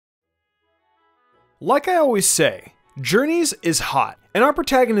Like I always say, Journeys is hot, and our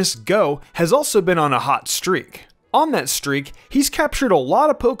protagonist Go has also been on a hot streak. On that streak, he's captured a lot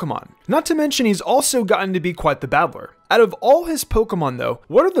of Pokemon, not to mention he's also gotten to be quite the battler. Out of all his Pokemon though,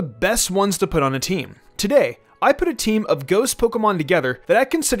 what are the best ones to put on a team? Today, I put a team of Go's Pokemon together that I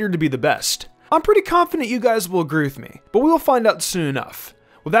consider to be the best. I'm pretty confident you guys will agree with me, but we will find out soon enough.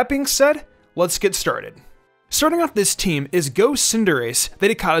 With that being said, let's get started. Starting off this team is Go Cinderace that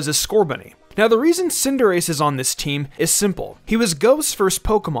he caught as a Scorbunny. Now the reason Cinderace is on this team is simple. He was Go's first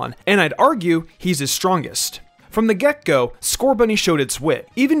Pokemon, and I'd argue he's his strongest. From the get-go, Scorbunny showed its wit,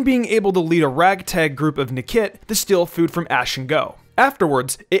 even being able to lead a ragtag group of Nickit to steal food from Ash and Go.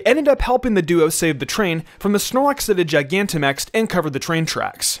 Afterwards, it ended up helping the duo save the train from the Snorlax that had Gigantamaxed and covered the train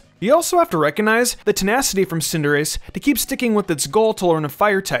tracks. You also have to recognize the tenacity from Cinderace to keep sticking with its goal to learn a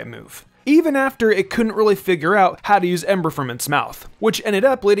Fire-type move, even after it couldn't really figure out how to use Ember from its mouth, which ended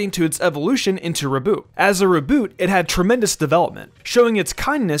up leading to its evolution into Reboot. As a Reboot, it had tremendous development, showing its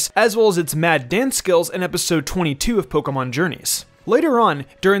kindness as well as its mad dance skills in episode 22 of Pokemon Journeys. Later on,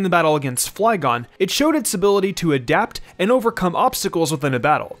 during the battle against Flygon, it showed its ability to adapt and overcome obstacles within a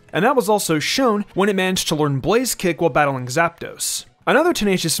battle, and that was also shown when it managed to learn Blaze Kick while battling Zapdos. Another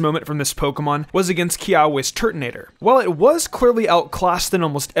tenacious moment from this Pokemon was against Kiawe's Turtonator. While it was clearly outclassed in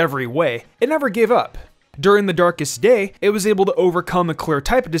almost every way, it never gave up. During the darkest day, it was able to overcome a clear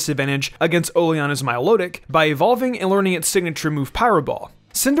type disadvantage against Oleana's Milotic by evolving and learning its signature move Pyro Ball.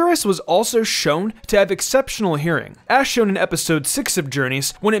 Cinderace was also shown to have exceptional hearing, as shown in episode 6 of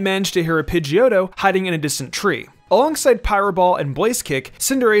Journeys when it managed to hear a Pidgeotto hiding in a distant tree. Alongside Pyro Ball and Blaze Kick,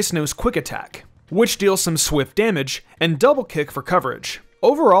 Cinderace knows Quick Attack, which deals some swift damage, and Double Kick for coverage.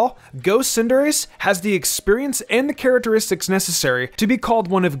 Overall, Go Cinderace has the experience and the characteristics necessary to be called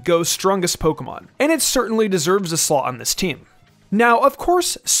one of Go's strongest Pokemon, and it certainly deserves a slot on this team. Now, of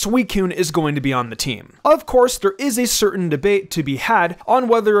course, Suicune is going to be on the team. Of course, there is a certain debate to be had on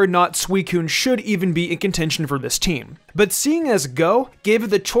whether or not Suicune should even be in contention for this team. But seeing as Go gave it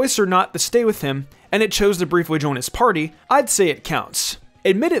the choice or not to stay with him, and it chose to briefly join his party, I'd say it counts.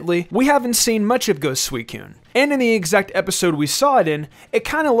 Admittedly, we haven't seen much of Go's Suicune, and in the exact episode we saw it in, it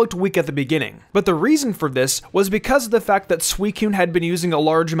kinda looked weak at the beginning. But the reason for this was because of the fact that Suicune had been using a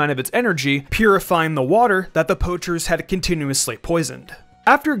large amount of its energy purifying the water that the poachers had continuously poisoned.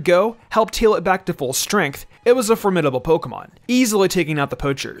 After Go helped heal it back to full strength, it was a formidable Pokemon, easily taking out the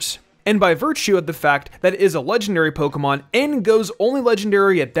poachers. And by virtue of the fact that it is a legendary Pokemon and Go's only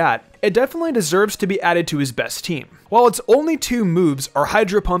legendary at that, it definitely deserves to be added to his best team. While its only two moves are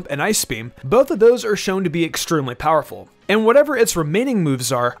Hydro Pump and Ice Beam, both of those are shown to be extremely powerful. And whatever its remaining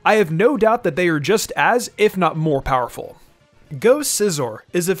moves are, I have no doubt that they are just as, if not more powerful. Go Scizor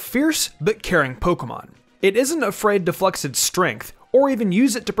is a fierce but caring Pokemon. It isn't afraid to flex its strength, or even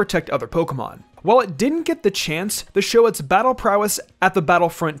use it to protect other Pokemon. While it didn't get the chance to show its battle prowess at the Battle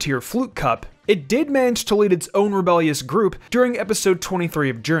Frontier Flute Cup, it did manage to lead its own rebellious group during episode 23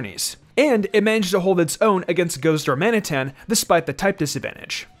 of Journeys, and it managed to hold its own against Go's Darmanitan despite the type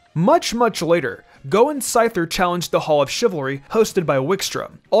disadvantage. Much later, Go and Scyther challenged the Hall of Chivalry hosted by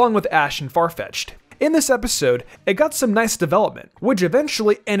Wickstrom, along with Ash and Farfetch'd. In this episode, it got some nice development, which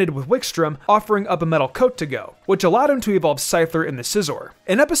eventually ended with Wickstrom offering up a metal coat to Go, which allowed him to evolve Scyther in the Scizor.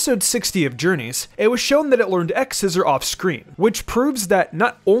 In episode 60 of Journeys, it was shown that it learned X-Scissor off-screen, which proves that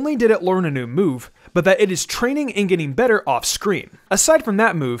not only did it learn a new move, but that it is training and getting better off-screen. Aside from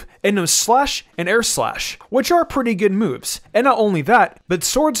that move, it knows Slash and Air Slash, which are pretty good moves, and not only that, but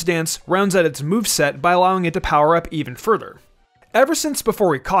Swords Dance rounds out its moveset by allowing it to power up even further. Ever since before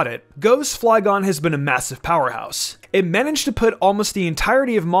we caught it, Go's Flygon has been a massive powerhouse. It managed to put almost the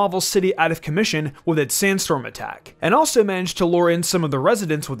entirety of Mauville City out of commission with its Sandstorm attack, and also managed to lure in some of the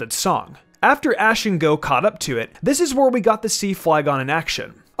residents with its song. After Ash and Go caught up to it, this is where we got to see Flygon in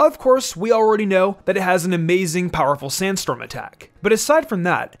action. Of course, we already know that it has an amazing, powerful Sandstorm attack. But aside from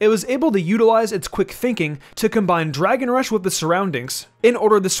that, it was able to utilize its quick thinking to combine Dragon Rush with the surroundings in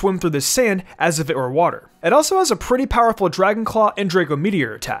order to swim through the sand as if it were water. It also has a pretty powerful Dragon Claw and Draco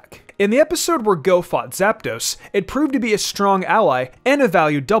Meteor attack. In the episode where Go fought Zapdos, it proved to be a strong ally and a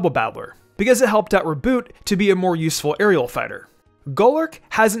valued double battler, because it helped out Reboot to be a more useful aerial fighter. Golurk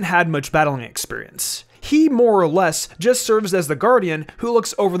hasn't had much battling experience. He more or less just serves as the guardian who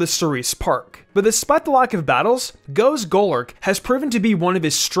looks over the Cerise Park. But despite the lack of battles, Go's Golurk has proven to be one of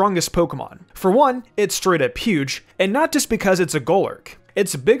his strongest Pokemon. For one, it's straight up huge, and not just because it's a Golurk.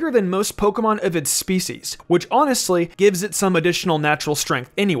 It's bigger than most Pokemon of its species, which honestly gives it some additional natural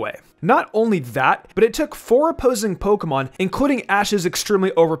strength anyway. Not only that, but it took 4 opposing Pokemon, including Ash's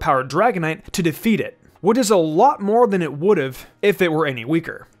extremely overpowered Dragonite, to defeat it, which is a lot more than it would have if it were any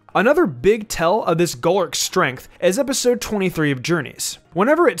weaker. Another big tell of this Golurk's strength is episode 23 of Journeys.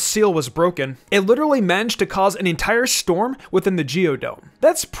 Whenever its seal was broken, it literally managed to cause an entire storm within the Geodome.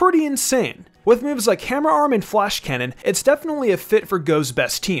 That's pretty insane. With moves like Hammer Arm and Flash Cannon, it's definitely a fit for Go's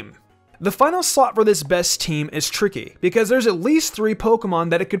best team. The final slot for this best team is tricky, because there's at least 3 Pokemon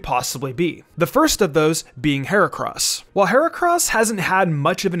that it could possibly be. The first of those being Heracross. While Heracross hasn't had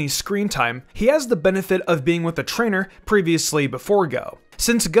much of any screen time, he has the benefit of being with a trainer previously before Go.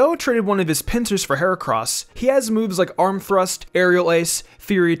 Since Go traded one of his pincers for Heracross, he has moves like Arm Thrust, Aerial Ace,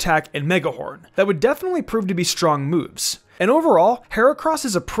 Fury Attack, and Mega Horn that would definitely prove to be strong moves. And overall, Heracross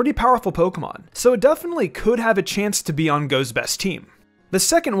is a pretty powerful Pokemon, so it definitely could have a chance to be on Go's best team. The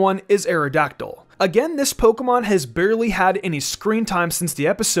second one is Aerodactyl. Again, this Pokemon has barely had any screen time since the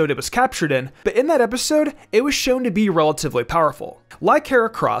episode it was captured in, but in that episode, it was shown to be relatively powerful. Like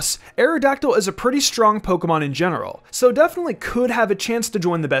Heracross, Aerodactyl is a pretty strong Pokemon in general, so definitely could have a chance to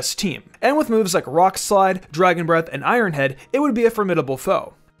join the best team. And with moves like Rock Slide, Dragon Breath, and Iron Head, it would be a formidable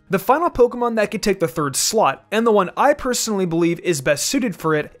foe. The final Pokemon that could take the third slot, and the one I personally believe is best suited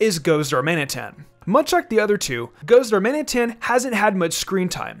for it, is Go's Darmanitan. Much like the other two, Go's Darmanitan hasn't had much screen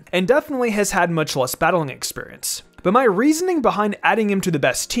time, and definitely has had much less battling experience. But my reasoning behind adding him to the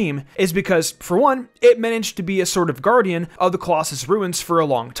best team is because, for one, it managed to be a sort of guardian of the Colossus Ruins for a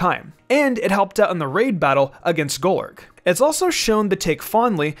long time, and it helped out in the raid battle against Golurk. It's also shown to take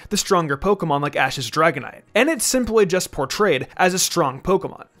fondly the stronger Pokemon like Ash's Dragonite, and it's simply just portrayed as a strong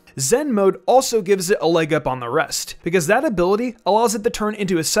Pokemon. Zen mode also gives it a leg up on the rest, because that ability allows it to turn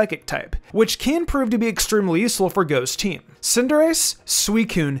into a Psychic type, which can prove to be extremely useful for Go's team. Cinderace,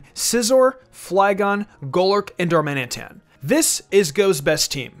 Suicune, Scizor, Flygon, Golurk, and Darmanitan. This is Go's best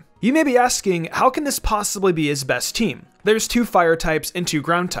team. You may be asking, how can this possibly be his best team? There's 2 fire types and 2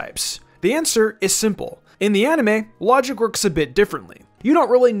 ground types. The answer is simple. In the anime, logic works a bit differently. You don't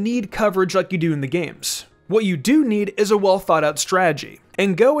really need coverage like you do in the games. What you do need is a well thought out strategy,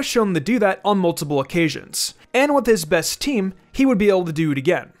 and Go has shown to do that on multiple occasions. And with his best team, he would be able to do it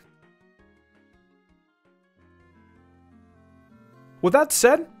again. With that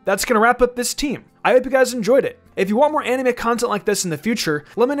said, that's going to wrap up this team. I hope you guys enjoyed it. If you want more anime content like this in the future,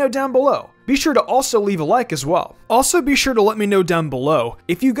 let me know down below. Be sure to also leave a like as well. Also be sure to let me know down below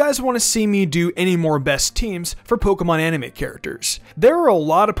if you guys want to see me do any more best teams for Pokemon anime characters. There are a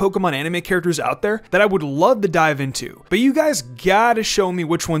lot of Pokemon anime characters out there that I would love to dive into, but you guys gotta show me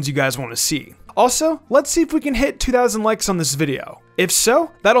which ones you guys want to see. Also, let's see if we can hit 2,000 likes on this video. If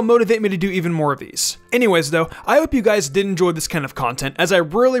so, that'll motivate me to do even more of these. Anyways though, I hope you guys did enjoy this kind of content, as I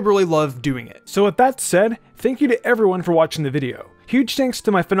really love doing it. So with that said, thank you to everyone for watching the video. Huge thanks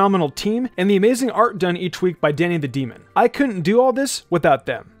to my phenomenal team and the amazing art done each week by Danny the Demon. I couldn't do all this without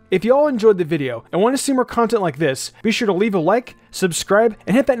them. If you all enjoyed the video and want to see more content like this, be sure to leave a like, subscribe,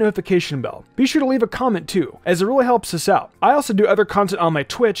 and hit that notification bell. Be sure to leave a comment too, as it really helps us out. I also do other content on my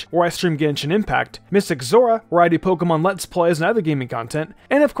Twitch, where I stream Genshin Impact, Mystic Zora, where I do Pokemon Let's Plays and other gaming content,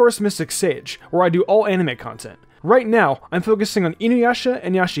 and of course MysticSage, where I do all anime content. Right now, I'm focusing on Inuyasha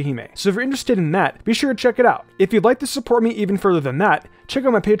and Yashahime, so if you're interested in that, be sure to check it out. If you'd like to support me even further than that, check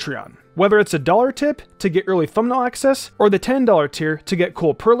out my Patreon. Whether it's a $1 tip to get early thumbnail access, or the $10 tier to get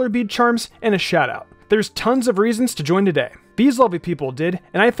cool perler bead charms and a shout out. There's tons of reasons to join today. These lovely people did,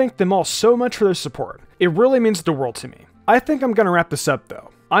 and I thank them all so much for their support. It really means the world to me. I think I'm gonna wrap this up though.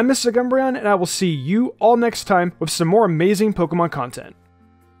 I'm Mr. Gumbrion, and I will see you all next time with some more amazing Pokemon content.